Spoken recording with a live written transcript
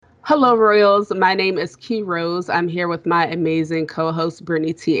Hello, Royals. My name is Key Rose. I'm here with my amazing co host,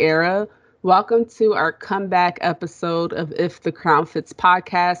 Brittany Tierra. Welcome to our comeback episode of If the Crown Fits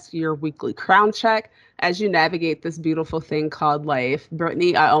podcast, your weekly crown check as you navigate this beautiful thing called life.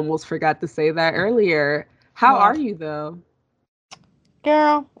 Brittany, I almost forgot to say that earlier. How Well, are you, though?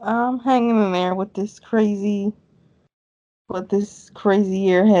 girl, I'm hanging in there with what this crazy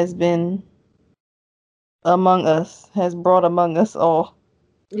year has been among us, has brought among us all.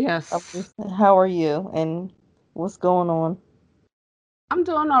 Yes. How are you and what's going on? I'm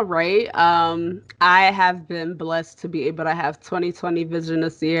doing all right. I have been blessed to be able to have 2020 vision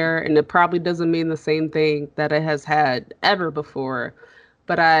this year, and it probably doesn't mean the same thing that it has had ever before.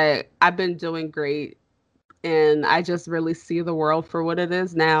 But I've been doing great, and I just really see the world for what it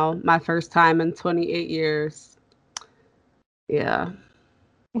is now. My first time in 28 years. Yeah.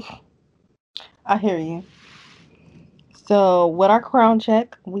 I hear you. So, with our crown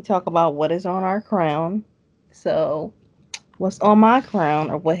check, we talk about what is on our crown. So, what's on my crown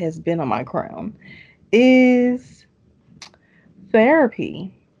or what has been on my crown is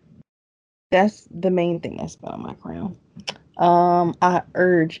therapy. That's the main thing that's been on my crown. I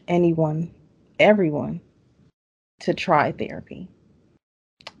urge everyone to try therapy.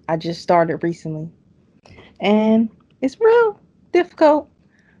 I just started recently and it's real difficult,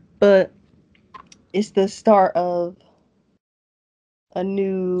 but it's the start of a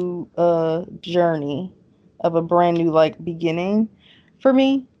new journey of a brand new like beginning for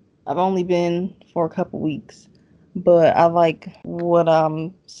me. I've only been for a couple weeks, but I like what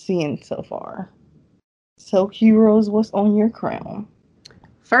I'm seeing so far. So, Heroes, what's on your crown?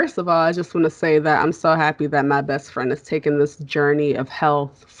 First of all, I just want to say that I'm so happy that my best friend has taken this journey of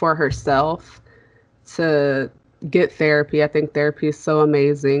health for herself to get therapy. I think therapy is so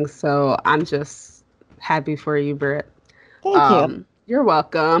amazing. So I'm just happy for you, Britt. Thank you. You're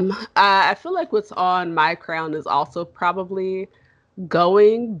welcome. I feel like what's on my crown is also probably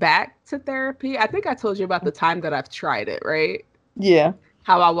going back to therapy. I think I told you about the time that I've tried it, right? Yeah,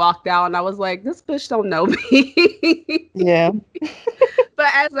 How I walked out and I was like, this bitch don't know me. yeah. But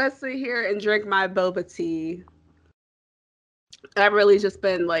as I sit here and drink my boba tea, I've really just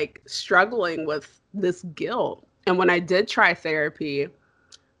been like struggling with this guilt. And when I did try therapy,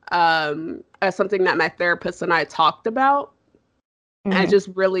 as something that my therapist and I talked about, I Hmm. just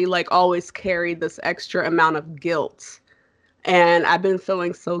really like always carried this extra amount of guilt. And I've been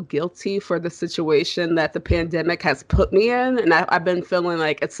feeling so guilty for the situation that the pandemic has put me in. And I've been feeling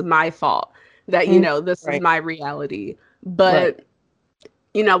like it's my fault that, Hmm. this is Right, my reality. right. But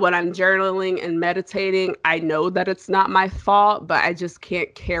when I'm journaling and meditating, I know that it's not my fault, but I just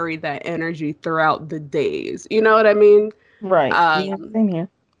can't carry that energy throughout the days. You know what I mean? Right. Yeah, Um, same here.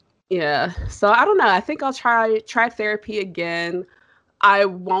 yeah. So I don't know. I think I'll try therapy again. I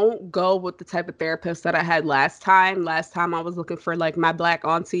won't go with the type of therapist that I had last time. Last time I was looking for like my black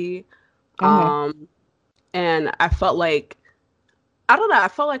auntie. Hmm. Um, and I felt like I don't know. I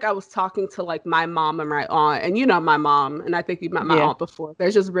felt like I was talking to like my mom and my aunt, and my mom, and I think you met my Yeah. aunt before.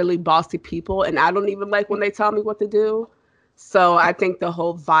 They're just really bossy people, and I don't even like when they tell me what to do. So I think the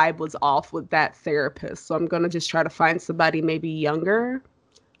whole vibe was off with that therapist. So I'm gonna just try to find somebody maybe younger,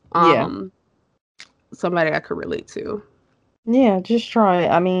 Yeah. um, somebody I could relate to. Yeah, just try it.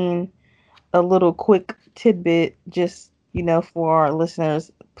 I mean, a little quick tidbit, just, for our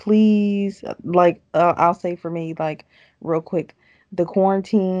listeners, please, I'll say for me, like, real quick, the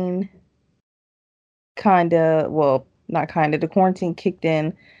quarantine not the quarantine kicked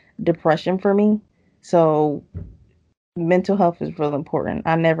in depression for me. So, mental health is real important.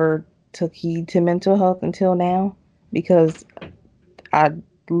 I never took heed to mental health until now because I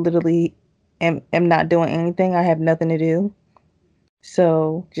literally am not doing anything. I have nothing to do.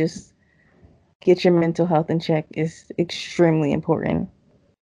 So just get your mental health in check is extremely important.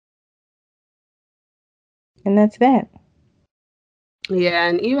 And that's that. Yeah,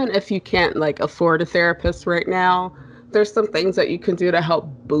 and even if you can't like afford a therapist right now, there's some things that you can do to help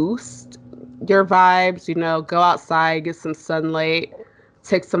boost your vibes. Go outside, get some sunlight,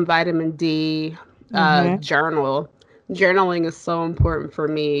 take some vitamin D, Mhm. journal. Journaling is so important for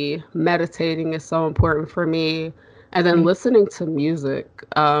me. Meditating is so important for me. And then Mhm. listening to music.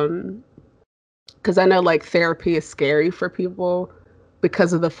 Because I know like therapy is scary for people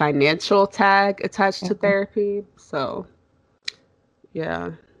because of the financial tag attached to Mhm. therapy. So,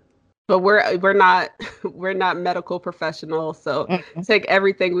 yeah. But we're not we're not medical professionals, so Mhm. take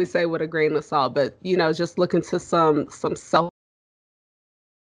everything we say with a grain of salt. But just look into some self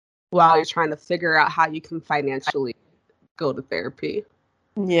while you're trying to figure out how you can financially go to therapy.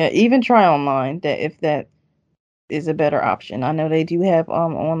 Yeah, even try online that if that is a better option. I know they do have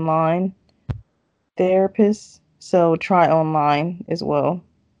online therapists, so try online as well.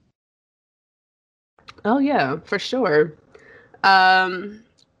 Oh yeah, for sure. Um,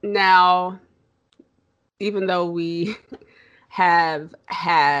 Now, even though we have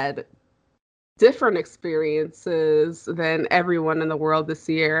had different experiences than everyone in the world this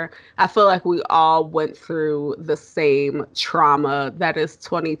year, I feel like we all went through the same trauma that is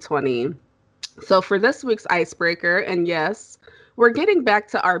 2020. So for this week's icebreaker, and yes, we're getting back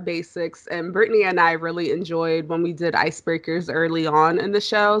to our basics, and Brittany and I really enjoyed when we did icebreakers early on in the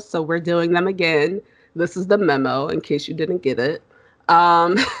show, so we're doing them again. This is the memo in case you didn't get it.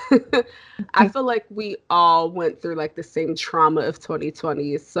 Um, I feel like we all went through like the same trauma of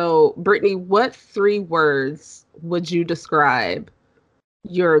 2020. So, Brittany, what 3 words would you describe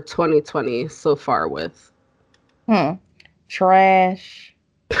your 2020 so far with? Hmm. Trash,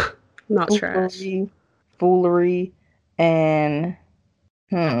 Not trash. foolery, foolery, and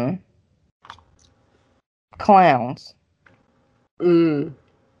hmm. Clowns. Mm.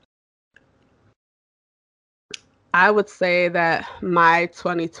 I would say that my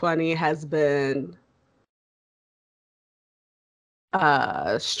 2020 has been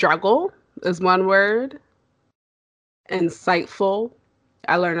struggle is one word, insightful.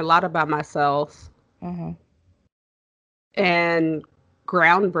 I learned a lot about myself, Hmm. and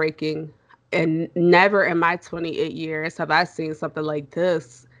groundbreaking. And never in my 28 years have I seen something like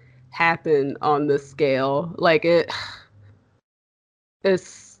this happen on this scale. Like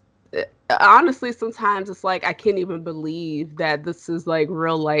it's honestly sometimes it's like I can't even believe that this is like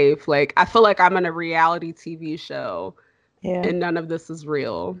real life. Like I feel like I'm in a reality TV show Yeah. and none of this is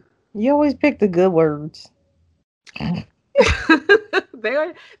real. You always pick the good words. They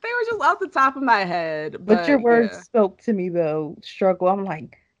were just off the top of my head, But your but words yeah. spoke to me though. Struggle. I'm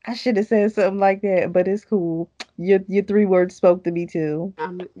like, I should have said something like that, but it's cool. Your 3 words spoke to me too. A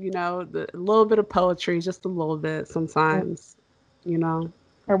little bit of poetry, just a little bit Mm. sometimes, you know.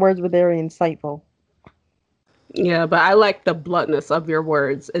 Her words were very insightful. Yeah, but I like the bluntness of your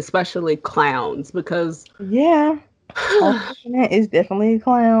words, especially clowns, because Yeah. Our president is definitely a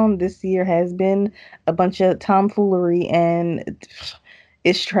clown. This year has been a bunch of tomfoolery and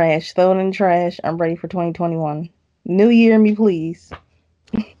it's trash. Throw it in the trash. I'm ready for 2021. New year, me please.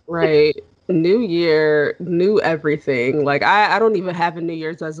 right, new year, new everything. Like I don't even have a New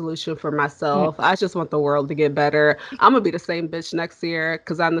Year's resolution for myself. I just want the world to get better. I'm gonna be the same bitch next year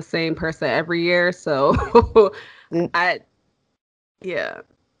because I'm the same person every year. So The, I yeah.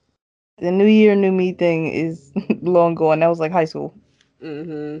 the New Year, New Me thing is long gone. That was like high school.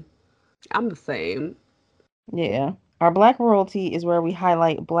 Mm-hmm. I'm the same. Yeah. Our Black Royalty is where we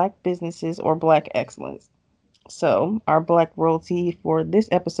highlight Black businesses or Black excellence. So, our Black Royalty for this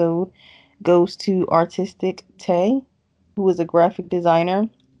episode goes to Artistic Tay, who is a graphic designer,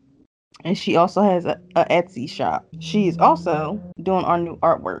 and she also has a Etsy shop. She is also doing our new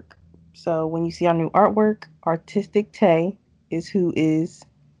artwork. So, when you see our new artwork, Artistic Tay is who is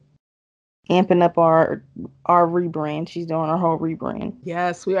amping up our rebrand. She's doing our whole rebrand.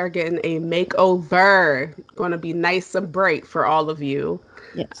 Yes, we are getting a makeover. Going to be nice and bright for all of you.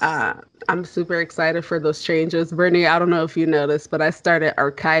 Yes. Uh, I'm super excited for those changes. Brittany, I don't know if you noticed, but I started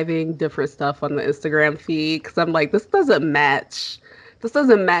archiving different stuff on the Instagram feed because I'm like, this doesn't match. This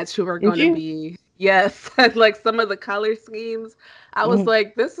doesn't match who we're Did going to you? be. Yes, like some of the color schemes, I was Mhm.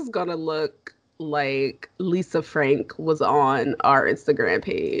 like, this is going to look like Lisa Frank was on our Instagram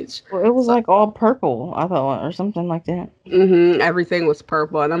page. Well, it was So like all purple, I thought, or something like that. everything was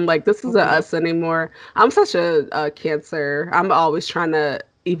purple, and I'm like, this isn't Mhm. us anymore. I'm such a Cancer. I'm always trying to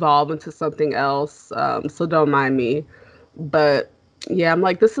evolve into something else, so don't mind me. But yeah, I'm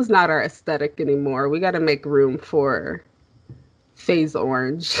like, this is not our aesthetic anymore. We got to make room for phase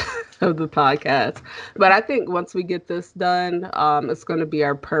orange of the podcast. But I think once we get this done, it's going to be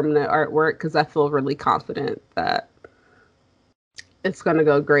our permanent artwork because I feel really confident that it's going to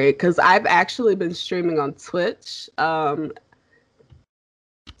go great. Because I've actually been streaming on Twitch. Oh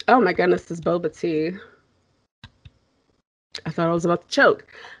my goodness, this boba tea. I thought I was about to choke.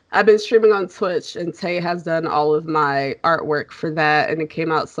 I've been streaming on Twitch, and Tay has done all of my artwork for that, and it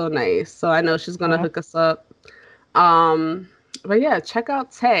came out so nice. So I know she's gonna Uh, hook us up. Um, but yeah, check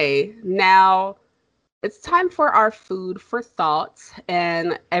out Tay. Now it's time for our food for thought,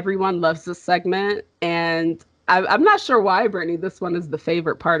 and everyone loves this segment. And I'm not sure why, Brittany, this one is the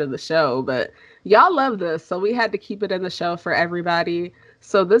favorite part of the show, but y'all love this, so we had to keep it in the show for everybody.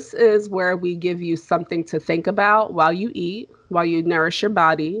 So this is where we give you something to think about while you eat, while you nourish your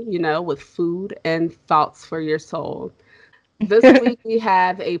body, with food and thoughts for your soul. This week we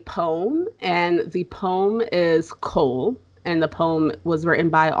have a poem, and the poem is Coal, and the poem was written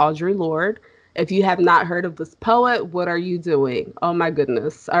by Audre Lorde. If you have not heard of this poet, what are you doing? Oh my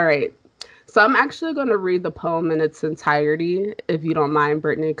goodness. All right. So I'm actually going to read the poem in its entirety, if you don't mind,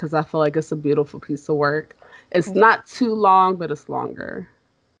 Brittany, because I feel like it's a beautiful piece of work. It's not too long, but it's longer.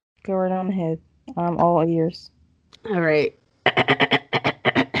 Go right on ahead. I'm all ears. All right.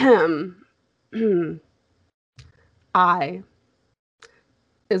 I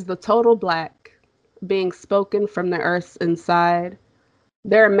is the total black being spoken from the earth's inside.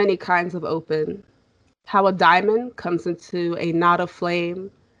 There are many kinds of open. How a diamond comes into a knot of flame,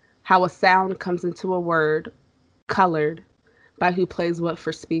 how a sound comes into a word, colored by who plays what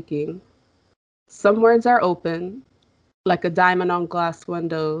for speaking. Some words are open, like a diamond on glass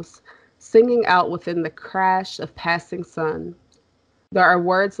windows, singing out within the crash of passing sun. There are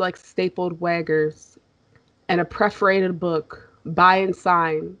words like stapled waggers and a perforated book, buy and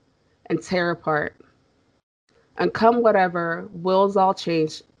sign, and tear apart. And come whatever, wills all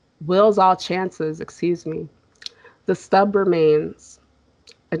chances, excuse me. The stub remains,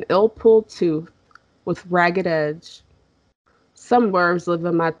 an ill-pulled tooth with ragged edge. Some worms live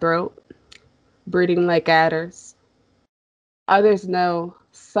in my throat, breeding like adders. Others know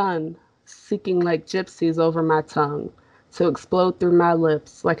sun, seeking like gypsies over my tongue, to explode through my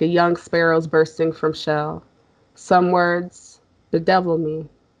lips like a young sparrow's bursting from shell. Some words bedevil me.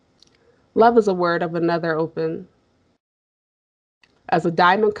 Love is a word of another open. As a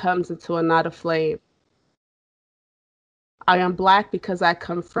diamond comes into a knot of flame, I am black because I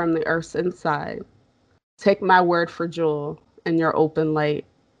come from the earth's inside. Take my word for jewel in your open light.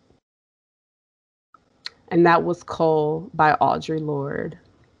 And that was Coal by Audre Lorde.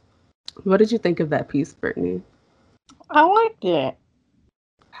 What did you think of that piece, Brittany? I liked it.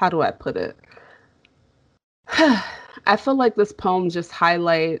 How do I put it? I feel like this poem just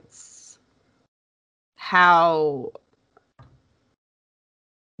highlights how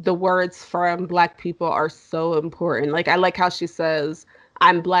the words from Black people are so important. Like, I like how she says,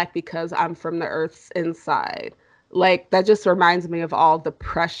 I'm Black because I'm from the earth's inside. Like, that just reminds me of all the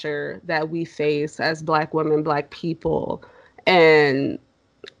pressure that we face as Black women, Black people. And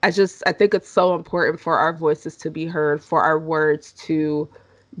I think it's so important for our voices to be heard, for our words to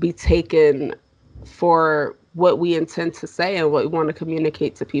be taken for what we intend to say and what we want to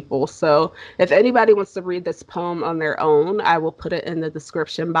communicate to people. So if anybody wants to read this poem on their own, I will put it in the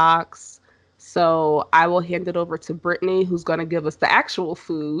description box. So I will hand it over to Brittany, who's going to give us the actual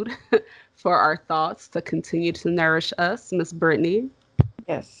food for our thoughts to continue to nourish us. Miss Brittany.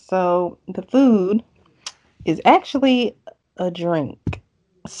 Yes. So the food is actually a drink.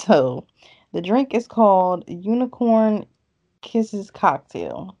 So the drink is called Unicorn Kisses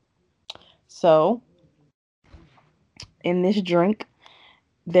Cocktail. So in this drink,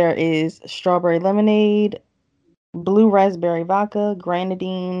 there is strawberry lemonade, blue raspberry vodka,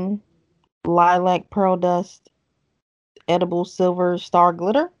 grenadine, lilac pearl dust, edible silver star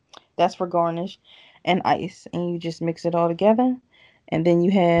glitter. That's for garnish, and ice. And you just mix it all together. And then you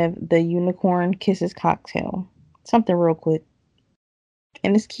have the Unicorn Kisses Cocktail. Something real quick.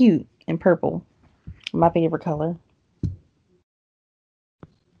 And it's cute and purple. My favorite color.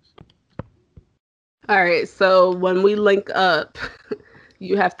 All right. So when we link up,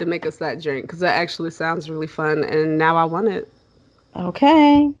 you have to make us that drink because that actually sounds really fun. And now I want it.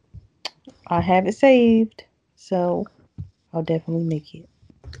 Okay. I have it saved. So I'll definitely make it.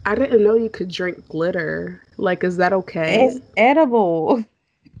 I didn't know you could drink glitter. Like, is that okay? It's edible.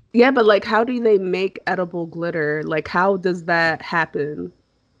 Yeah, but like, how do they make edible glitter? Like, how does that happen?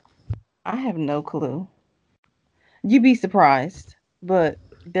 I have no clue. You'd be surprised. But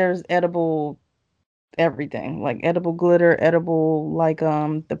there's edible everything. Like edible glitter, edible like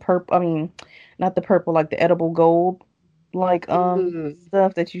the purple, I mean, not the purple, like the edible gold like Mm.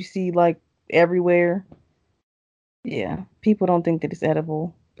 stuff that you see like everywhere. Yeah. People don't think that it's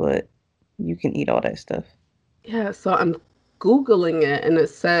edible, but you can eat all that stuff. Yeah, so I'm Googling it and it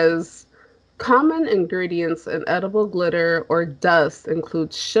says common ingredients in edible glitter or dust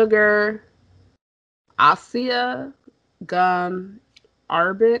include sugar, ossia, gum,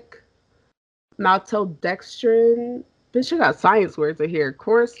 arbic, maltodextrin. Bitch, you got science words in here.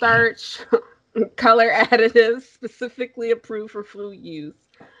 Cornstarch, color additives specifically approved for food use.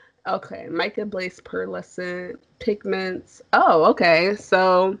 Okay, mica base pearlescent pigments. Oh, okay.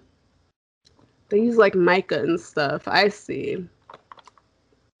 So they use like mica and stuff. I see.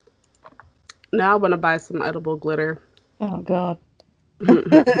 Now I want to buy some edible glitter. Oh God.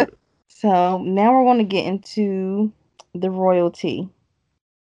 So now we're going to get into the royalty.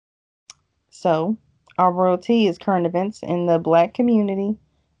 So Our royalty is current events in the Black community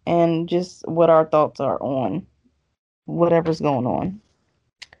and just what our thoughts are on whatever's going on.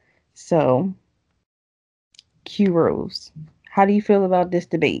 So, Q Rose, how do you feel about this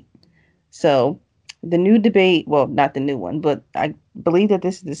debate? So, the new debate, well, not the new one, but I believe that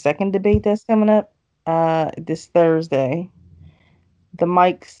this is the second debate that's coming up this Thursday. The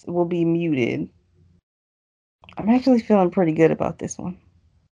mics will be muted. I'm actually feeling pretty good about this one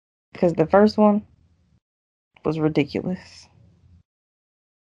because the first one was ridiculous.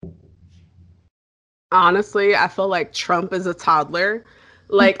 Honestly, I feel like Trump is a toddler.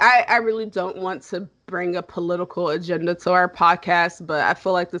 Like, I really don't want to bring a political agenda to our podcast, but I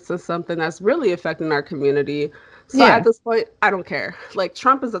feel like this is something that's really affecting our community. So Yeah. at this point, I don't care. Like,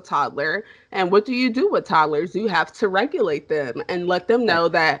 Trump is a toddler. And what do you do with toddlers? You have to regulate them and let them Right. know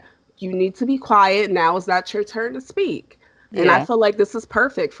that you need to be quiet. Now is not your turn to speak. And I Yeah. feel like this is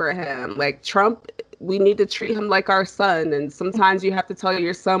perfect for him. Like, Trump, we need to treat him like our son. And sometimes you have to tell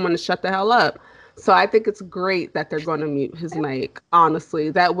your son when to shut the hell up. So I think it's great that they're going to mute his mic, honestly.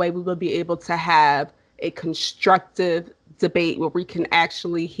 That way we will be able to have a constructive debate where we can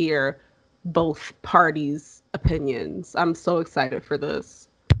actually hear both parties' opinions. I'm so excited for this.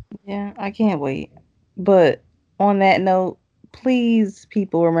 Yeah, I can't wait. But on that note, please,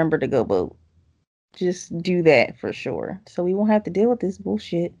 people, remember to go vote. Just do that for sure. So we won't have to deal with this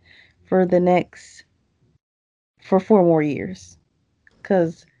bullshit for for 4 more years.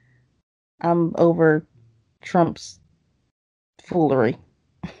 Because I'm over Trump's foolery.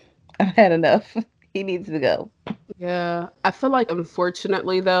 I've had enough. He needs to go. Yeah, I feel like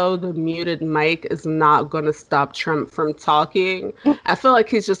unfortunately though, the muted mic is not going to stop Trump from talking. I feel like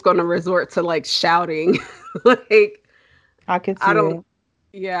he's just going to resort to like shouting. Like I could I see don't that.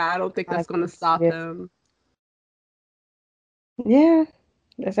 yeah, I don't think I that's going to could see stop that. him. Yeah,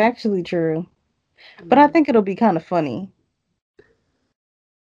 that's actually true. But I think it'll be kind of funny.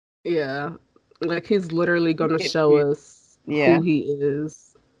 Yeah. Like he's literally gonna It- show us who Yeah. he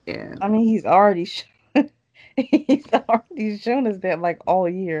is. Yeah. I mean, he's already shown us that like all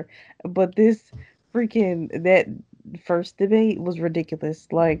year. But this that first debate was ridiculous.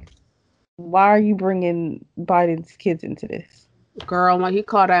 Like, why are you bringing Biden's kids into this? Girl, when he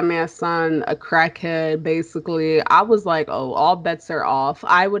called that man's son a crackhead, basically, I was like, oh, all bets are off.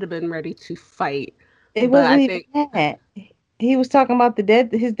 I would have been ready to fight. It But I wasn't even think that. He was talking about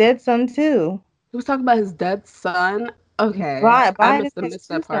his dead son too. he was talking about his dead son. Okay. I Biden must have has missed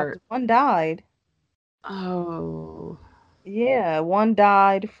two that sons. part. One died. Oh. Yeah, one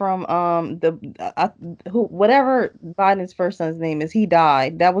died from who whatever Biden's first son's name is. He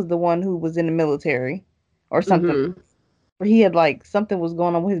died. That was the one who was in the military or something. Mm-hmm. Or he had like something was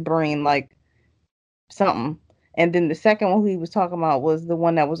going on with his brain, like something. And then the second one who he was talking about was the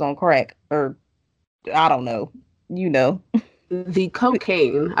one that was on crack, or I don't know. You know. The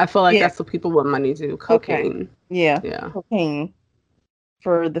cocaine. I feel like Yeah. that's what people with money do. Okay. Cocaine. Yeah. Yeah. Cocaine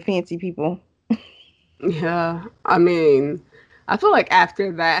for the fancy people. Yeah, I mean, I feel like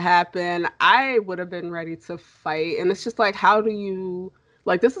after that happened, I would have been ready to fight. And it's just like, how do you,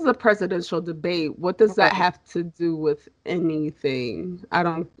 like, this is a presidential debate. What does that Right. have to do with anything?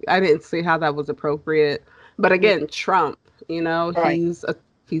 I didn't see how that was appropriate. But Yeah. again, Trump, Right.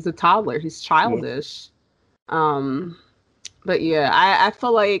 he's a toddler. He's Yeah. childish. Um, but yeah, I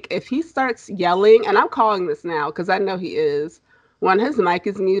feel like if he starts yelling, and I'm calling this now because I know he is, when his mic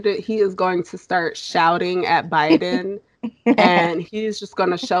is muted, he is going to start shouting at Biden, and he's just going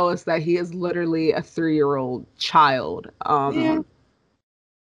to show us that he is literally a 3-year-old child. Yeah.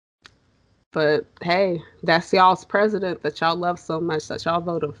 But hey, that's y'all's president that y'all love so much that y'all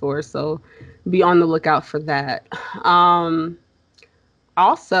voted for. So be on the lookout for that. Um,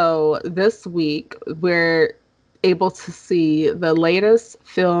 Also, this week, we're able to see the latest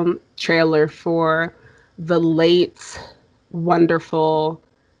film trailer for the late, wonderful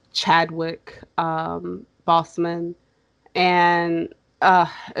Chadwick Boseman. And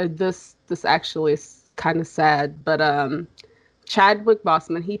this actually is kind of sad, but Chadwick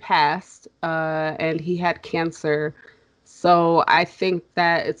Boseman, he passed and he had cancer. So I think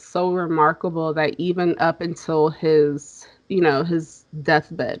that it's so remarkable that even up until his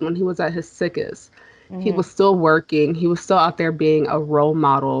deathbed, when he was at his sickest, he Hmm. was still working. He was still out there being a role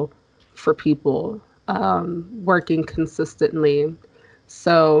model for people, working consistently.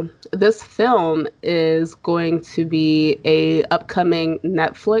 So this film is going to be a upcoming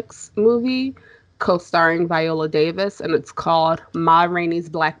Netflix movie co-starring Viola Davis, and it's called Ma Rainey's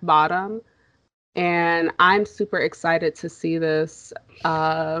Black Bottom. And I'm super excited to see this.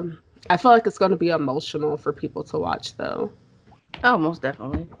 I feel like it's going to be emotional for people to watch, though. Oh, most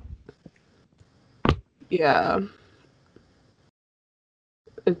definitely. Yeah,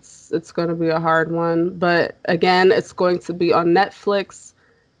 it's going to be a hard one, but again, it's going to be on Netflix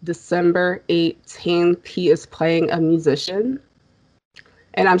December 18th. He is playing a musician.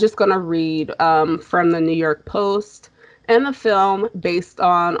 And I'm just going to read from the New York Post. In the film, based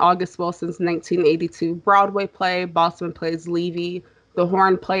on August Wilson's 1982 Broadway play, Bossman plays Levy, the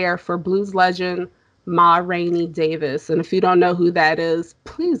horn player for blues legend Ma Rainey Davis. And if you don't know who that is,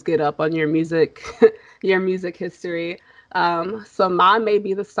 please get up on your music, your music history. So Ma may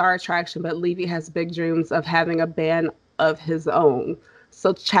be the star attraction, but Levy has big dreams of having a band of his own.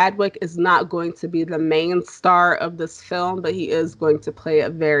 So Chadwick is not going to be the main star of this film, but he is going to play a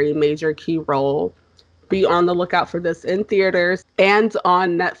very major key role. Be on the lookout for this in theaters and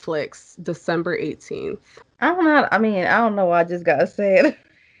on Netflix December 18th. I don't know. I mean, I don't know why I just got to say it.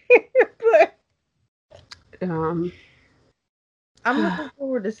 But I'm looking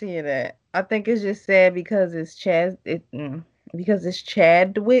forward to seeing that. I think it's just sad because it's because it's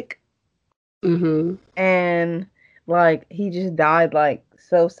Chadwick. Mm-hmm. And like he just died like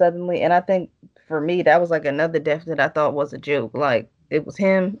so suddenly, and I think for me that was like another death that I thought was a joke. Like it was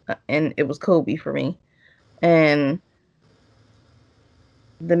him and it was Kobe for me, and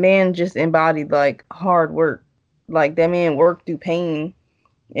the man just embodied like hard work. Like that man worked through pain,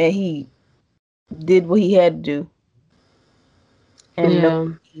 and he did what he had to do, and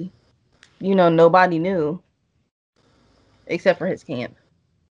Yeah. nobody knew except for his camp.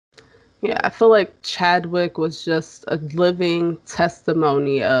 Yeah, I feel like Chadwick was just a living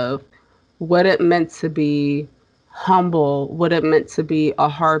testimony of what it meant to be humble, what it meant to be a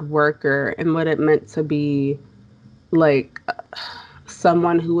hard worker, and what it meant to be like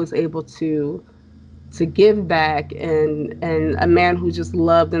someone who was able to give back, and a man who just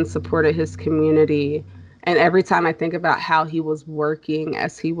loved and supported his community. And every time I think about how he was working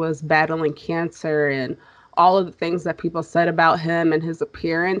as he was battling cancer and all of the things that people said about him and his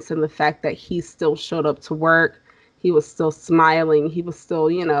appearance and the fact that he still showed up to work, he was still smiling, he was still,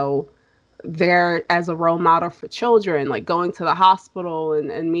 there as a role model for children, like going to the hospital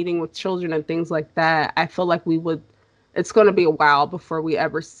and meeting with children and things like that. I feel like it's going to be a while before we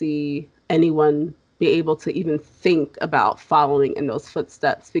ever see anyone be able to even think about following in those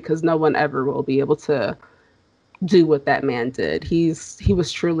footsteps, because no one ever will be able to do what that man did. He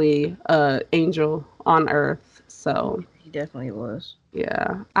was truly an angel on earth. So He definitely was.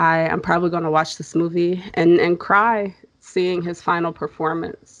 yeah, I'm probably going to watch this movie and cry seeing his final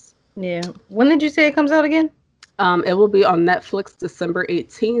performance. Yeah. When did you say it comes out again? It will be on Netflix December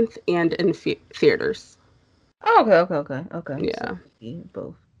 18th and in theaters. Oh, okay. Yeah. So,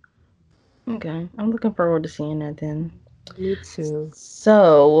 both. Okay, I'm looking forward to seeing that then. Me too.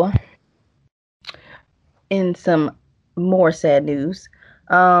 So, in some more sad news,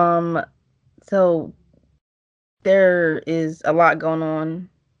 so there is a lot going on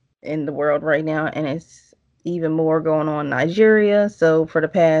in the world right now, and it's even more going on in Nigeria. So for the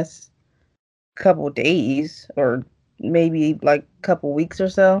past couple days, or maybe like couple weeks or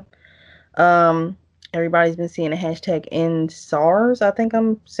so, everybody's been seeing a hashtag end SARS. I think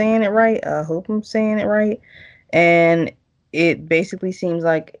I'm saying it right. I hope I'm saying it right. And it basically seems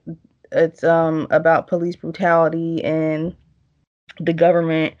like it's about police brutality, and the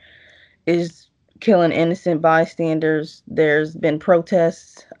government is killing innocent bystanders. There's been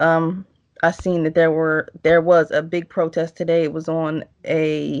protests. I seen that there was a big protest today. It was on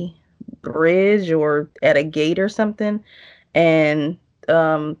a bridge or at a gate or something, and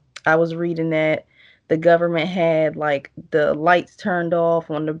I was reading that the government had like the lights turned off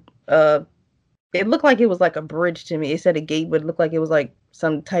on the it looked like it was like a bridge to me. It said a gate, but it looked like it was like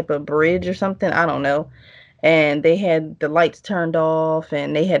some type of bridge or something. I don't know. And they had the lights turned off,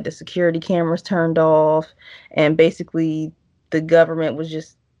 and they had the security cameras turned off, and basically the government was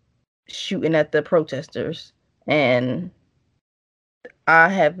just shooting at the protesters. And I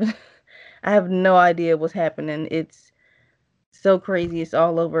have I have no idea what's happening. It's so crazy. It's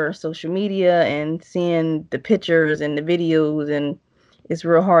all over social media, and seeing the pictures and the videos, and it's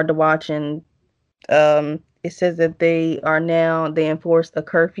real hard to watch. And it says that they enforced a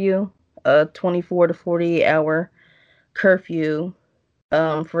curfew, a 24 to 48 hour curfew,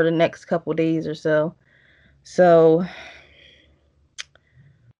 for the next couple days or so. So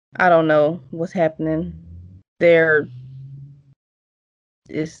I don't know what's happening. There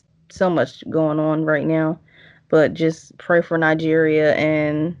is so much going on right now, but just pray for Nigeria,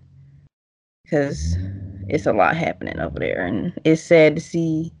 and because it's a lot happening over there, and it's sad to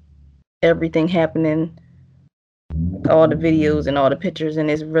see everything happening, all the videos and all the pictures, and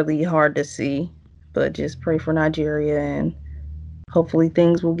it's really hard to see. But just pray for Nigeria, and hopefully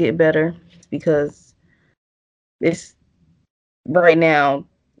things will get better, because it's right now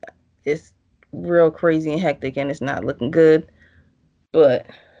it's real crazy and hectic, and it's not looking good. But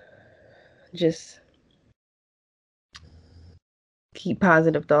just keep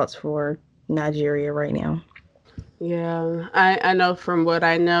positive thoughts for Nigeria right now. Yeah, I know from what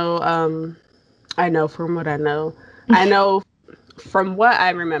I know. I know from what I know. I know from what I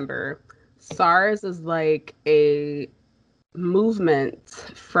remember. SARS is like a movement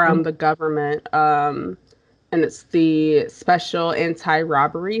from the government. And it's the Special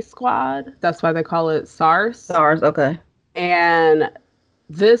Anti-Robbery Squad. That's why they call it SARS. SARS, okay. And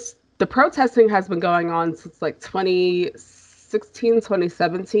the protesting has been going on since like 2016,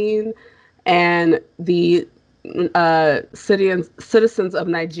 2017, and the citizens of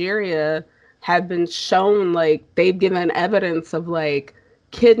Nigeria have been shown, like, they've given evidence of like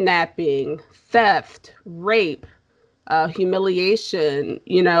kidnapping, theft, rape, humiliation,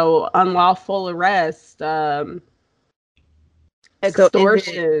 unlawful arrest, So is it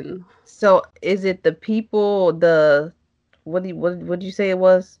extortion. the people, the what did you say it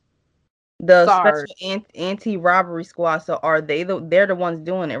was? The SARS. special anti-robbery squad. So are they're the ones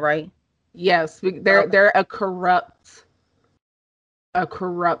doing it, right? Yes, Okay. they're a corrupt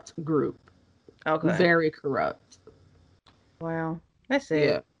group, Okay. very corrupt. Wow. That's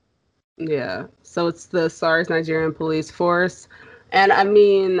it. Yeah, yeah. So it's the SARS Nigerian Police Force, and I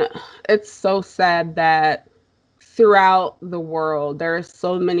mean, it's so sad that throughout the world there are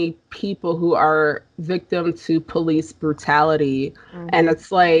so many people who are victim to police brutality, and Mm-hmm.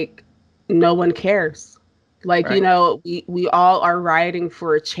 it's like no one cares. Like, Right. we all are rioting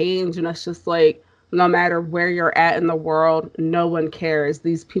for a change, and it's just like no matter where you're at in the world, no one cares.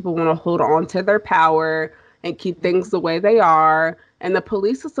 These people want to hold on to their power and keep things the way they are. And the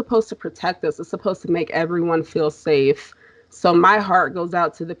police is supposed to protect us. It's supposed to make everyone feel safe. So my heart goes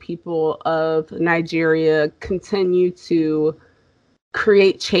out to the people of Nigeria. Continue to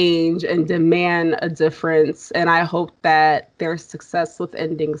create change and demand a difference. And I hope that there's success with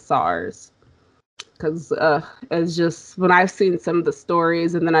ending SARS. Because it's just when I've seen some of the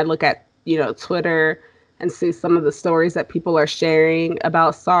stories, and then I look at Twitter and see some of the stories that people are sharing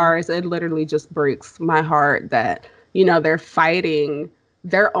about SARS, it literally just breaks my heart that they're fighting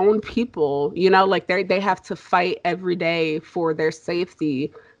their own people. Like they have to fight every day for their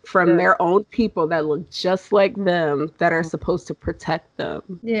safety from Yeah. their own people that look just like them, that are supposed to protect them.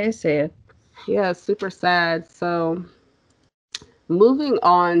 Yeah, it's sad. Yeah, super sad. So moving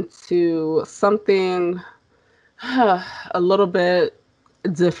on to something a little bit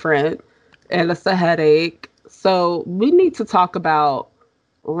different, and it's a headache. So we need to talk about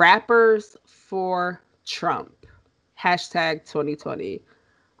rappers for Trump. Hashtag 2020.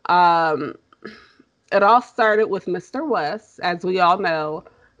 Um, it all started with Mr. West. As we all know,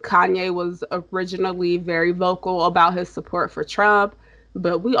 Kanye was originally very vocal about his support for Trump,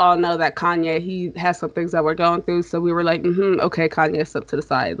 but we all know that Kanye, he has some things that we're going through. So we were like, okay, Kanye, step to the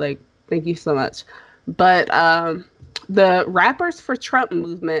side. Like, thank you so much. But the Rappers for Trump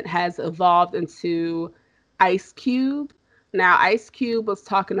movement has evolved into Ice Cube. Now, Ice Cube was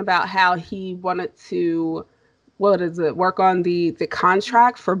talking about how he wanted to, what is it, work on the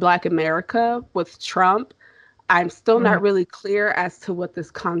contract for Black America with Trump. I'm still Mhm. not really clear as to what this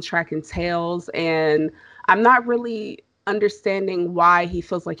contract entails, and I'm not really understanding why he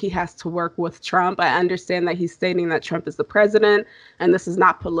feels like he has to work with Trump. I understand that he's stating that Trump is the president and this is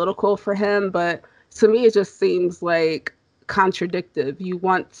not political for him, but to me it just seems like contradictive. You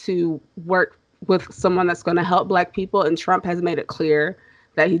want to work with someone that's going to help Black people, and Trump has made it clear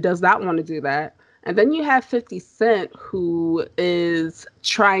that he does not want to do that. And then you have 50 Cent, who is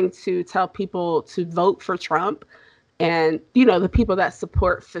trying to tell people to vote for Trump. And, the people that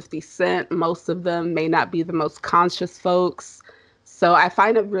support 50 Cent, most of them may not be the most conscious folks. So I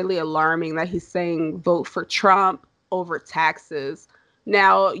find it really alarming that he's saying vote for Trump over taxes.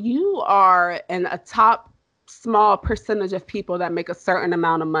 Now, you are in a top small percentage of people that make a certain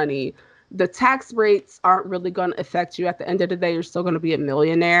amount of money. The tax rates aren't really going to affect you. At the end of the day, you're still going to be a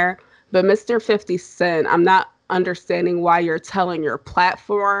millionaire. But Mr. 50 Cent, I'm not understanding why you're telling your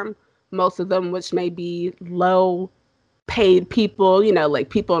platform, most of them which may be low paid people, like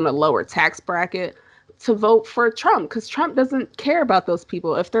people in a lower tax bracket, to vote for Trump, because Trump doesn't care about those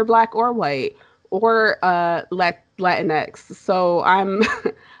people if they're Black or white or Latinx. So I'm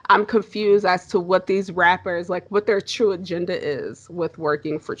I'm confused as to what these rappers, like, what their true agenda is with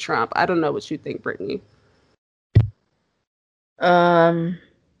working for Trump. I don't know what you think, Brittany. Um,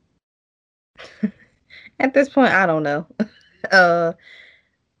 at this point, I don't know. Uh,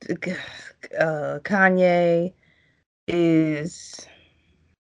 Kanye is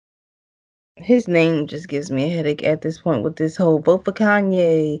His name just gives me a headache at this point with this whole vote for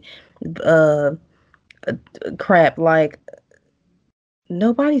Kanye uh, crap. Like,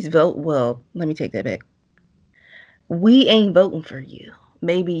 nobody's vote. Well, let me take that back. We ain't voting for you.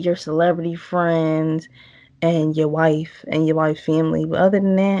 Maybe your celebrity friends and your wife's family. But other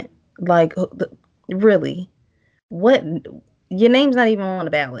than that, like, really, what? Your name's not even on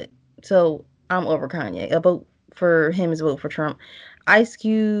the ballot. So I'm over Kanye. A vote for him is a vote for Trump. Ice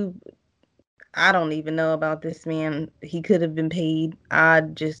Cube, I don't even know about this man. He could have been paid. I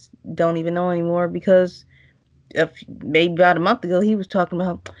just don't even know anymore because maybe about a month ago he was talking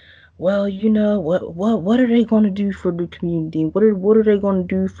about, well, what are they going to do for the community? What are they going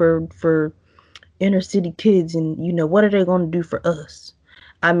to do for inner city kids, and what are they going to do for us?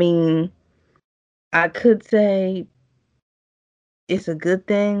 I mean, I could say it's a good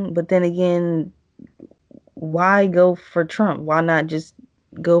thing, but then again, why go for Trump? Why not just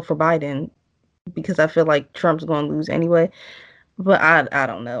go for Biden? Because I feel like Trump's going to lose anyway. But I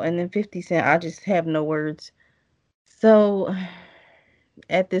don't know. And then 50 Cent, I just have no words. So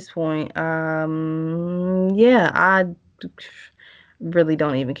at this point, yeah, I really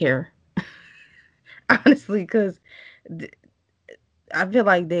don't even care. Honestly, because I feel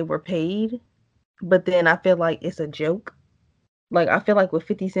like they were paid, but then I feel like it's a joke. Like, I feel like with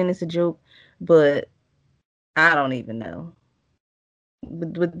 50 Cent, it's a joke, but I don't even know.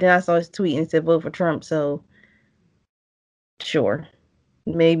 But then I saw his tweet and it said vote for Trump, so sure.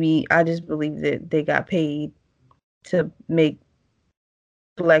 Maybe I just believe that they got paid to make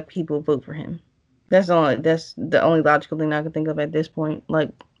black people vote for him. That's the only logical thing I can think of at this point. Like,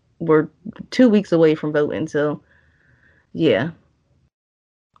 we're 2 weeks away from voting, so yeah,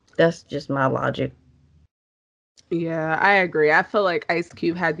 that's just my logic. Yeah, I agree. I feel like Ice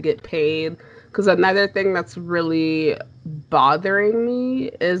Cube had to get paid because another thing that's really bothering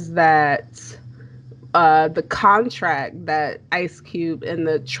me is that the contract that Ice Cube and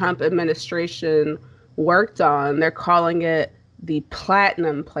the Trump administration worked on, they're calling it the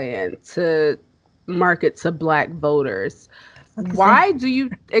Platinum Plan to market to black voters. Why Exactly. do you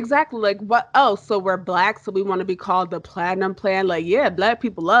exactly like what? Oh, so we're black, so we want to be called the Platinum Plan? Like, yeah, black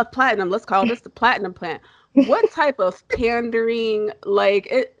people love platinum. Let's call this the Platinum Plan. What type of pandering? Like,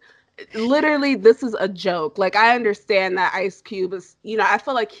 it literally, this is a joke. Like, I understand that Ice Cube is, I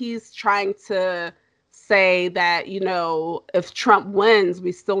feel like he's trying to say that, if Trump wins,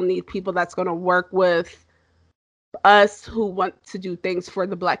 we still need people that's going to work with us who want to do things for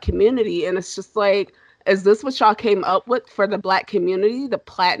the black community. And it's just like, is this what y'all came up with for the black community? The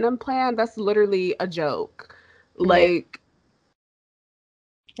platinum plan? That's literally a joke. Yeah, Like,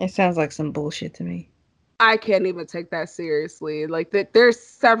 it sounds like some bullshit to me. I can't even take that seriously. Like, there's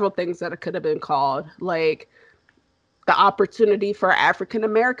several things that it could have been called. Like, the opportunity for African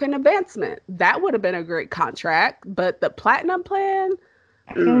American advancement. That would have been a great contract. But the platinum plan?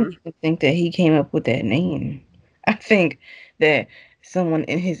 I don't Mm. even think that he came up with that name. I think that someone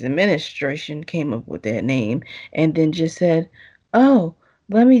in his administration came up with that name and then just said, "Oh,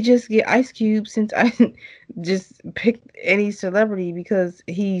 let me just get Ice Cube since I just picked any celebrity because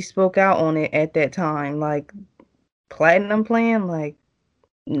he spoke out on it at that time." Like, platinum plan, like,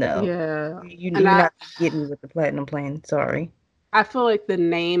 no, Yeah. And you're not gonna get me with the platinum plan. Sorry. I feel like the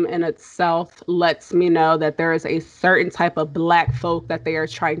name in itself lets me know that there is a certain type of black folk that they are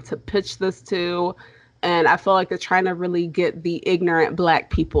trying to pitch this to. And I feel like they're trying to really get the ignorant black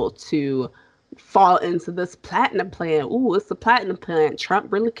people to fall into this platinum plan. Ooh, it's the platinum plan.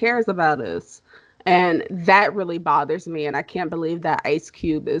 Trump really cares about us. And that really bothers me. And I can't believe that Ice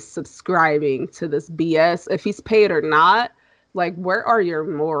Cube is subscribing to this BS. If he's paid or not, like, where are your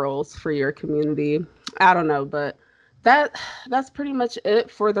morals for your community? I don't know, but that that's pretty much it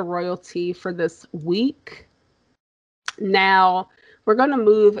for the royalty for this week. Now we're going to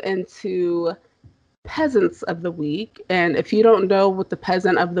move into peasants of the week. And if you don't know what the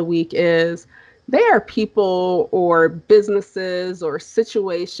peasant of the week is, they are people or businesses or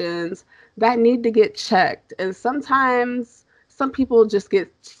situations that need to get checked. And sometimes some people just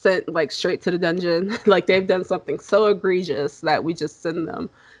get sent like straight to the dungeon, like they've done something so egregious that we just send them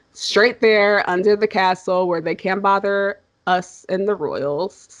straight there under the castle where they can't bother us and the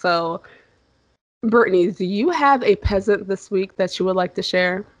royals. So, Brittany, do you have a peasant this week that you would like to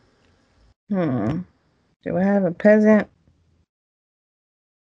share? Hmm. Do I have a peasant?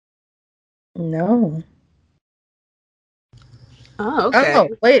 No. Oh, okay. Oh,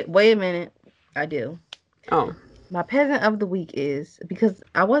 wait a minute. I do. Oh, My peasant of the week is, because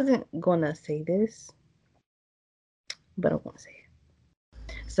I wasn't gonna say this, but I want to say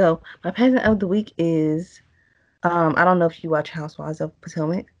it. So my peasant of the week is, I don't know if you watch Housewives of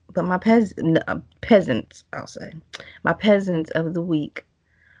Potomac, but my peasants, I'll say, my peasants of the week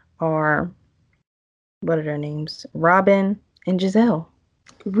are, what are their names? Robin and Giselle.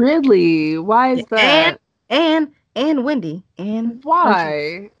 Really? Why is And that? and Wendy and Archie.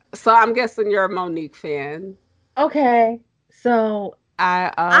 Why? So I'm guessing you're a Monique fan. Okay. So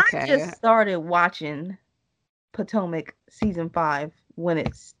I Okay. just started watching Potomac season 5 when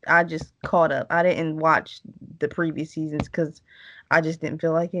I just caught up. I didn't watch the previous seasons because I just didn't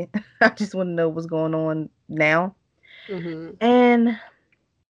feel like it. I just want to know what's going on now. Hmm. And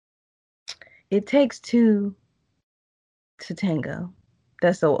it takes two to tango.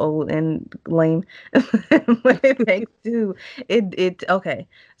 That's so old and lame. But it takes two. It okay.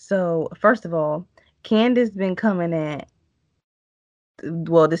 So first of all, Candace been coming at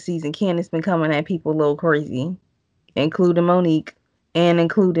this season. Candace been coming at people a little crazy, including Monique, and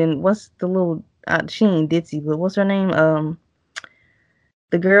including what's the little she ain't ditzy, but what's her name?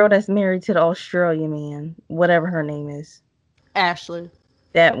 The girl that's married to the Australian man, whatever her name is. Ashley.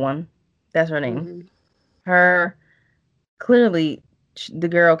 That one. That's her name. Hmm. Her clearly the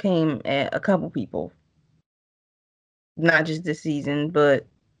girl came at a couple people, not just this season, but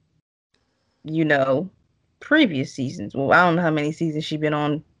you know, previous seasons. Well, I don't know how many seasons she been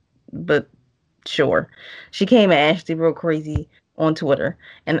on, but sure. She came at Ashley real crazy on Twitter,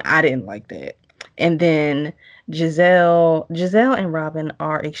 and I didn't like that. And then Giselle and Robin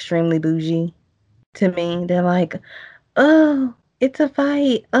are extremely bougie to me. They're like, oh, it's a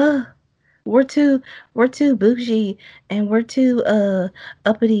fight. We're too we're too bougie and we're too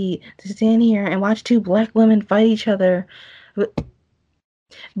uppity to stand here and watch two black women fight each other.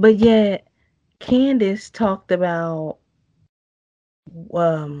 But yet Candace talked about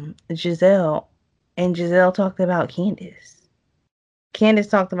Giselle, and Giselle talked about Candace. Candace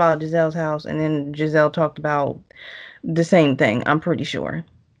talked about Giselle's house, and then Giselle talked about the same thing, I'm pretty sure.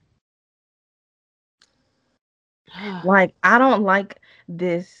 Like, I don't like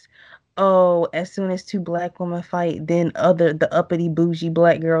this. Oh, as soon as two black women fight, then the uppity bougie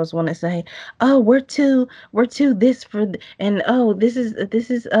black girls want to say, "Oh, we're too this for," and oh, this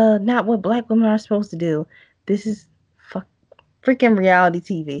is not what black women are supposed to do. This is fuck freaking reality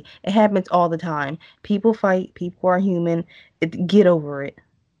TV. It happens all the time. People fight. People are human. Get over it.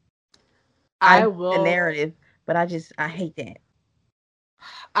 I I get the will narrative, but I hate that.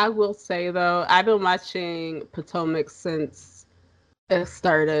 I will say though, I've been watching Potomac since it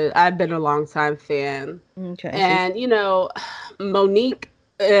started. I've been a long time fan. Okay, see, And Monique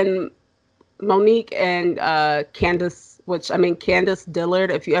and Monique and Candace, which I mean Candace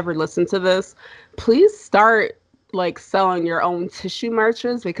Dillard, if you ever listen to this, please start like selling your own tissue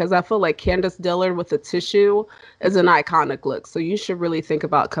merchants because I feel like Candace Dillard with a tissue is an iconic look. So you should really think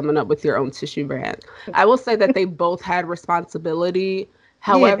about coming up with your own tissue brand. I will say that they both had responsibility.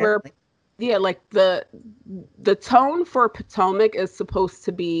 yeah, However, definitely. yeah, like the tone for Potomac is supposed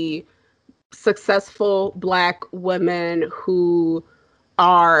to be successful black women who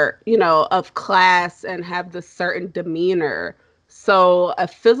are, of class and have this certain demeanor. So a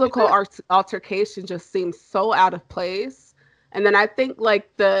physical altercation just seems so out of place. And then I think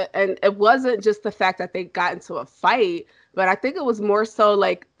and it wasn't just the fact that they got into a fight, but I think it was more so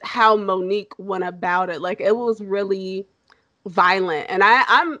like how Monique went about it. Like it was really violent. And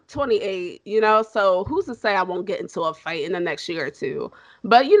I'm 28, so who's to say I won't get into a fight in the next year or two?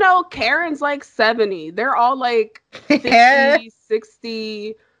 But Karen's like 70. They're all like 50,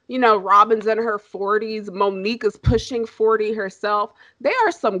 60. Robin's in her 40s. Monique is pushing 40 herself. They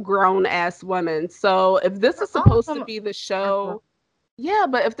are some grown ass women. So if this is All of supposed to them be the are grown. show, yeah,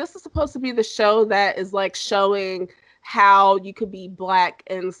 but if this is supposed to be the show that is like showing how you could be black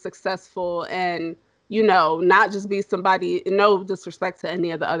and successful and not just be somebody, no disrespect to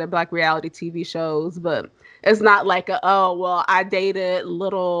any of the other black reality TV shows, but it's not like oh well, I dated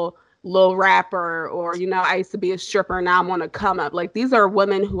little rapper, or I used to be a stripper, now I'm on a come up. Like these are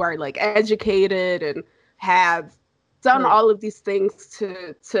women who are like educated and have done Look, all of these things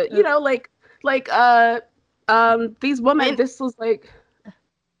to look, like these women, and this was like,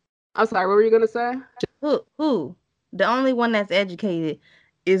 I'm sorry, what were you gonna say? who? The only one that's educated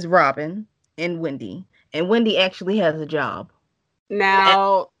is Robin and Wendy. And Wendy actually has a job. And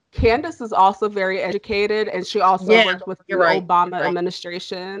Now, Candace is also very educated, and she also yeah, worked with you're the right. You're Obama right.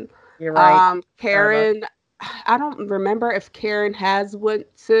 administration. You're right. Sorry about Karen, I don't remember if Karen has went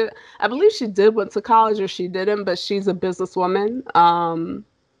to. I believe she did went to college or she didn't, but she's a businesswoman.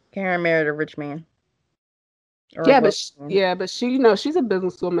 Karen married a rich man or a Yeah, but wealthy she, man. yeah, but she, she's a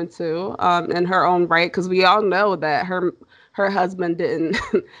businesswoman too, in her own right, because we all know that her husband didn't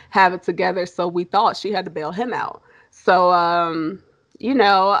have it together, so we thought she had to bail him out. So, you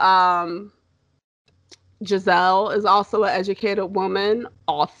know, Giselle is also an educated woman,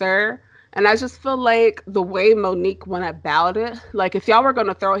 author. And I just feel like the way Monique went about it, like if y'all were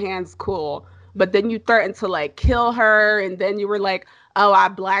gonna throw hands, cool. But then you threatened to like kill her, and then you were like, "Oh, I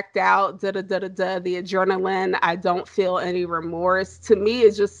blacked out, da da da da da." The adrenaline, I don't feel any remorse. To me,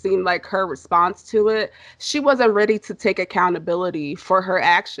 it just seemed like her response to it. She wasn't ready to take accountability for her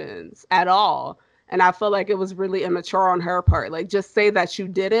actions at all, and I feel like it was really immature on her part. Like, just say that you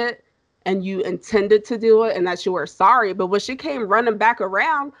did it and you intended to do it and that you were sorry. But when she came running back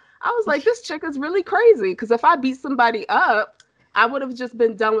around, I was like, this chick is really crazy. Because if I beat somebody up, I would have just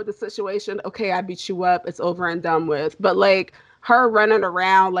been done with the situation. Okay, I beat you up. It's over and done with. But like her running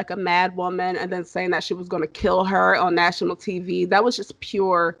around like a mad woman and then saying that she was going to kill her on national TV, that was just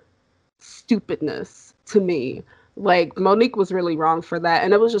pure stupidness to me. Like Monique was really wrong for that.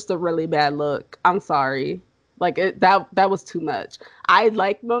 And it was just a really bad look. I'm sorry. Like that was too much. I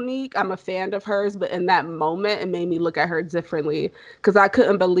like Monique. I'm a fan of hers, but in that moment, it made me look at her differently because I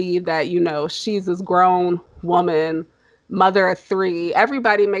couldn't believe that, you know, she's this grown woman, mother of three.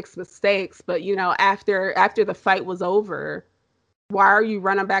 Everybody makes mistakes, but you know, after the fight was over, why are you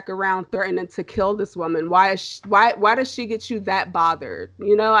running back around threatening to kill this woman? Why does she get you that bothered?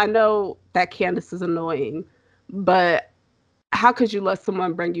 You know, I know that Candace is annoying, but how could you let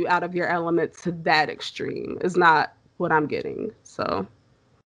someone bring you out of your element to that extreme is not what I'm getting. So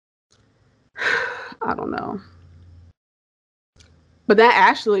I don't know. But that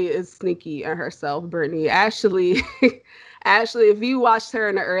Ashley is sneaky in herself, Brittany. Ashley Ashley, if you watched her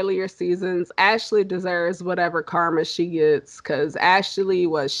in the earlier seasons, Ashley deserves whatever karma she gets because Ashley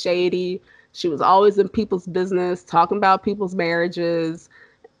was shady. She was always in people's business, talking about people's marriages.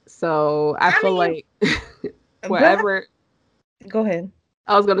 So I feel like whatever. Go ahead.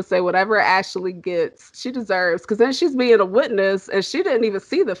 I was gonna say whatever Ashley gets, she deserves because then she's being a witness and she didn't even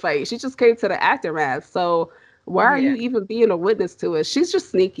see the fight. She just came to the aftermath. So why are you even being a witness to it? She's just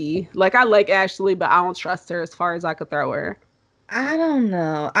sneaky. Like I like Ashley, but I don't trust her as far as I could throw her. I don't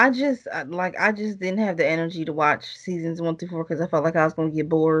know. I just didn't have the energy to watch seasons 1 through 4 because I felt like I was gonna get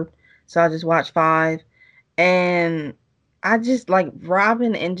bored. So I just watched 5, and I just like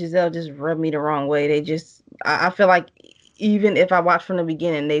Robin and Giselle just rubbed me the wrong way. I feel like even if I watched from the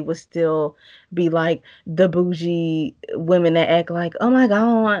beginning, they would still be like the bougie women that act like, oh my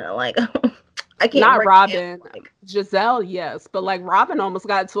god, like I can't Not break it Robin. down. Like, Giselle, yes, but like Robin almost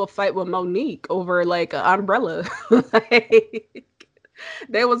got into a fight with Monique over like an umbrella. Like,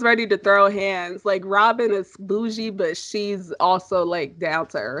 they was ready to throw hands. Like Robin is bougie, but she's also like down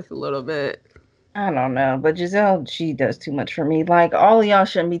to earth a little bit. I don't know, but Giselle, she does too much for me. Like all of y'all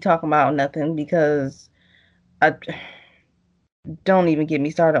shouldn't be talking about nothing because I don't even get me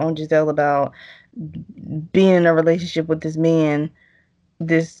started on Giselle about being in a relationship with this man,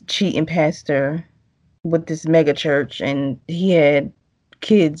 this cheating pastor with this mega church, and he had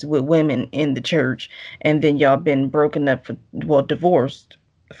kids with women in the church, and then y'all been broken up for, well, divorced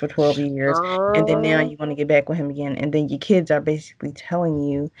for 12 years, and then now Girl. you want to get back with him again, and then your kids are basically telling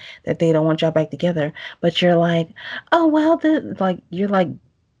you that they don't want y'all back together, but you're like, oh well, you're like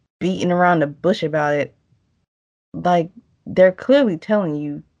beating around the bush about it. Like they're clearly telling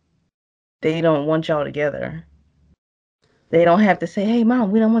you they don't want y'all together. They don't have to say, "Hey,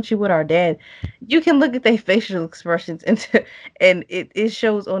 mom, we don't want you with our dad." You can look at their facial expressions and it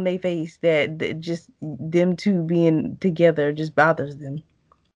shows on their face that just them two being together just bothers them.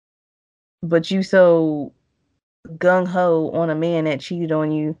 But you so gung ho on a man that cheated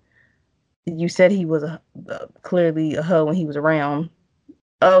on you. You said he was clearly a hoe when he was around.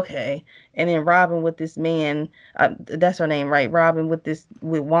 Okay. And then Robin with this man, that's her name, right? Robin with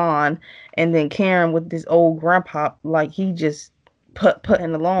Juan, and then Karen with this old grandpa, like he just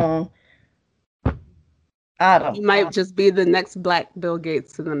putting along. I He don't. might just be the next Black Bill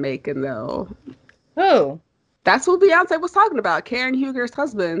Gates in the making, though. Who? That's what Beyonce was talking about. Karen Huger's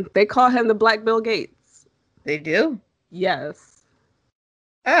husband. They call him the Black Bill Gates. They do? Yes.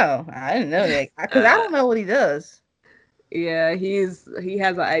 Oh, I didn't know that because I don't know what he does. Yeah, he has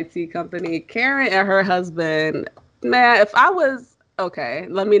an IT company. Karen and her husband, man, if I was okay,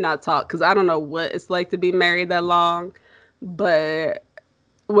 let me not talk because I don't know what it's like to be married that long. But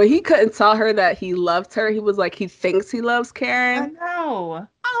when he couldn't tell her that he loved her, he was like he thinks he loves I Karen. know.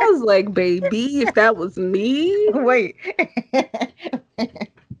 I was like, baby, if that was me, Wait.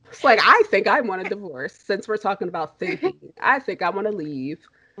 it's like I think I want a divorce since we're talking about thinking. I think I want to leave.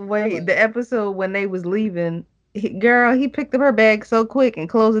 Wait, But the episode when they was leaving, girl, he picked up her bag so quick and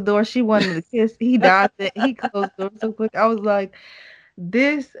closed the door. She wanted to kiss. He dodged it. He closed the door so quick. I was like,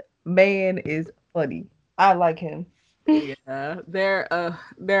 this man is funny. I like him. Yeah, they're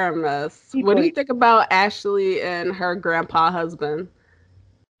a mess. What do People, you think about Ashley and her grandpa husband?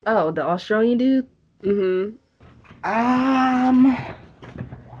 oh, the Australian dude. Mm-hmm. Um,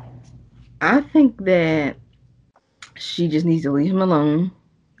 I think that she just needs to leave him alone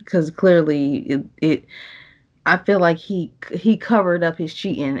because clearly it I feel like he covered up his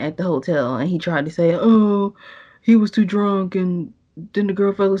cheating at the hotel and he tried to say, "Oh, he was too drunk and then the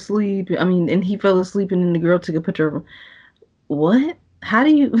girl fell asleep." I mean, and he fell asleep and then the girl took a picture of him. What? How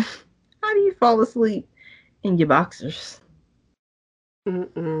do you how do you fall asleep in your boxers?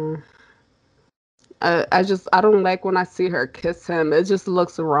 Mm-mm. I don't like when I see her kiss him. It just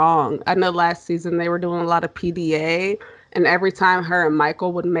looks wrong. I know last season they were doing a lot of PDA, and every time her and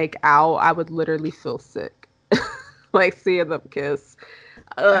Michael would make out, I would literally feel sick. Like seeing them kiss.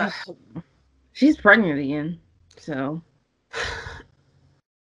 Ugh. I, she's pregnant again, so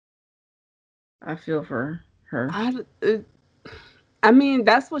I feel for her. I, it, I mean,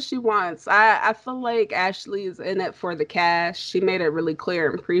 that's what she wants. I feel like Ashley is in it for the cash. She made it really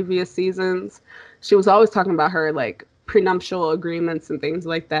clear in previous seasons. She was always talking about her like prenuptial agreements and things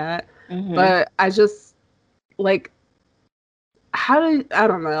like that. Hmm. But I just like I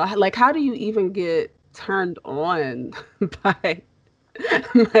don't know, like how do you even get turned on by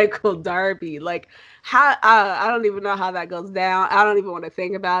Michael Darby? Like how I don't even know how that goes down. I don't even want to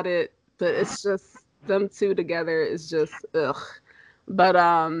think about it. But it's just them two together is just ugh. But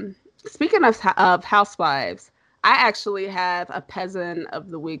speaking of housewives, I actually have a peasant of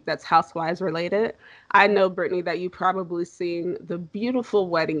the week that's housewives related. I know, Brittany, that you probably seen the beautiful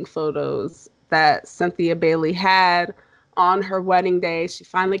wedding photos that Cynthia Bailey had on her wedding day. She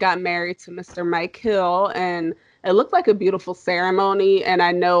finally got married to Mr. Mike Hill, and it looked like a beautiful ceremony. And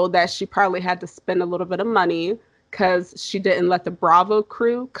I know that she probably had to spend a little bit of money because she didn't let the Bravo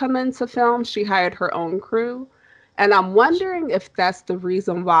crew come in to film. She hired her own crew. And I'm wondering if that's the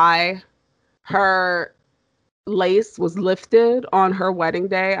reason why her lace was lifted on her wedding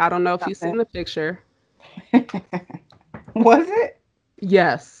day. I don't know if you've Okay. seen the picture. Was it?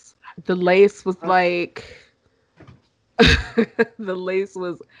 Yes, the lace was like the lace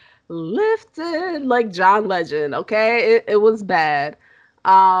was lifted like John Legend. Okay, it was bad.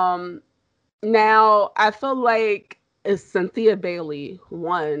 Um, Now I feel like it's Cynthia Bailey,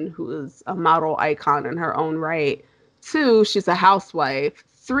 one, who is a model icon in her own right. Two, she's a housewife.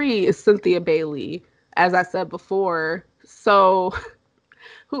 Three is Cynthia Bailey, as I said before. So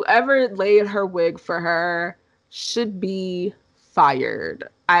whoever laid her wig for her should be fired.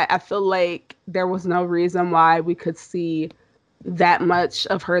 I feel like there was no reason why we could see that much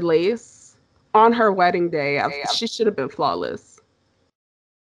of her lace on her wedding day. She should have been flawless.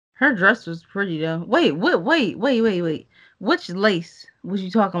 Her dress was pretty though. Wait, what? Wait. Which lace was you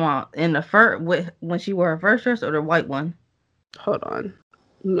talking about? In the when she wore her first dress or the white one? Hold on.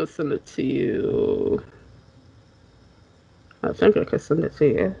 I'm gonna send it to you. I think I could send it to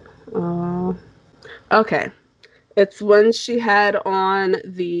you. Okay. It's when she had on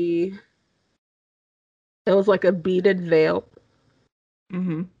it was like a beaded veil,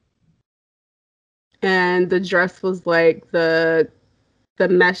 Mm-hmm. and the dress was like the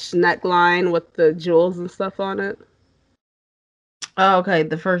mesh neckline with the jewels and stuff on it. Oh, okay,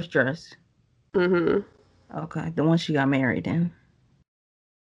 the first dress. Hmm. Okay, the one she got married in.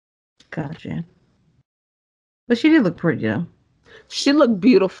 Gotcha. But she did look pretty though. She looked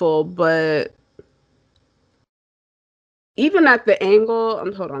beautiful, but even at the angle,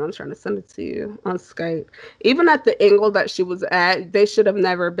 hold on, I'm trying to send it to you on Skype. Even at the angle that she was at, they should have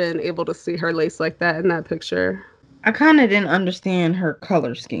never been able to see her lace like that in that picture. I kind of didn't understand her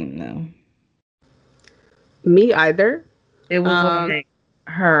color scheme though. Me either. It was Um, like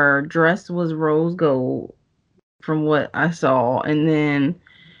her dress was rose gold from what I saw, and then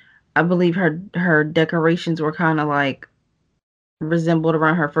I believe her decorations were kind of like resembled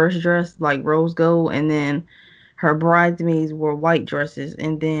around her first dress, like rose gold, and then her bridesmaids wore white dresses,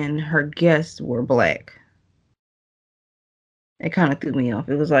 and then her guests were black. It kind of threw me off.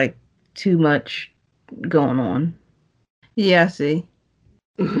 It was like too much going on. Yeah, I see.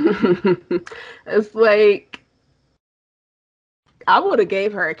 it's like I would have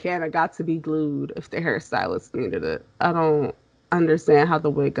gave her a can of Got to Be Glued if the hairstylist needed it. I don't understand how the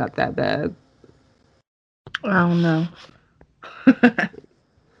wig got that bad. I don't know.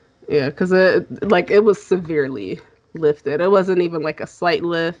 Yeah, because it was severely lifted. It wasn't even like a slight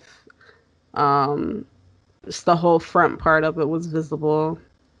lift. Um, just the whole front part of it was visible.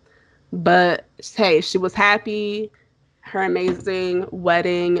 But hey, she was happy. Her amazing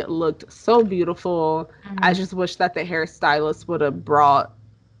wedding looked so beautiful. I Mhm. just wish that the hairstylist would have brought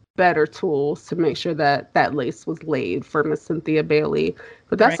better tools to make sure that that lace was laid for Miss Cynthia Bailey.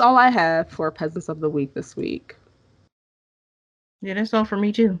 But that's Right. all I have for Peasants of the Week this week. Yeah, that's all for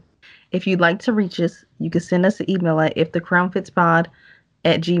me too. If you'd like to reach us, you can send us an email at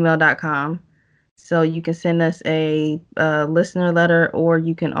ifthecrownfitspod@gmail.com. So you can send us a listener letter, or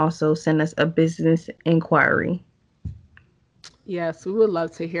you can also send us a business inquiry. Yes, we would love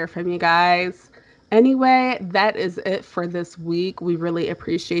to hear from you guys. Anyway, that is it for this week. We really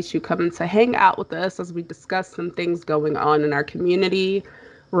appreciate you coming to hang out with us as we discuss some things going on in our community.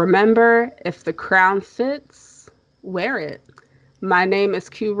 Remember, if the crown fits, wear it. My name is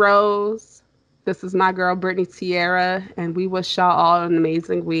Q Rose. This is my girl, Brittany Tierra, and we wish y'all all an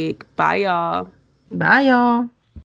amazing week. Bye, y'all. Bye, y'all.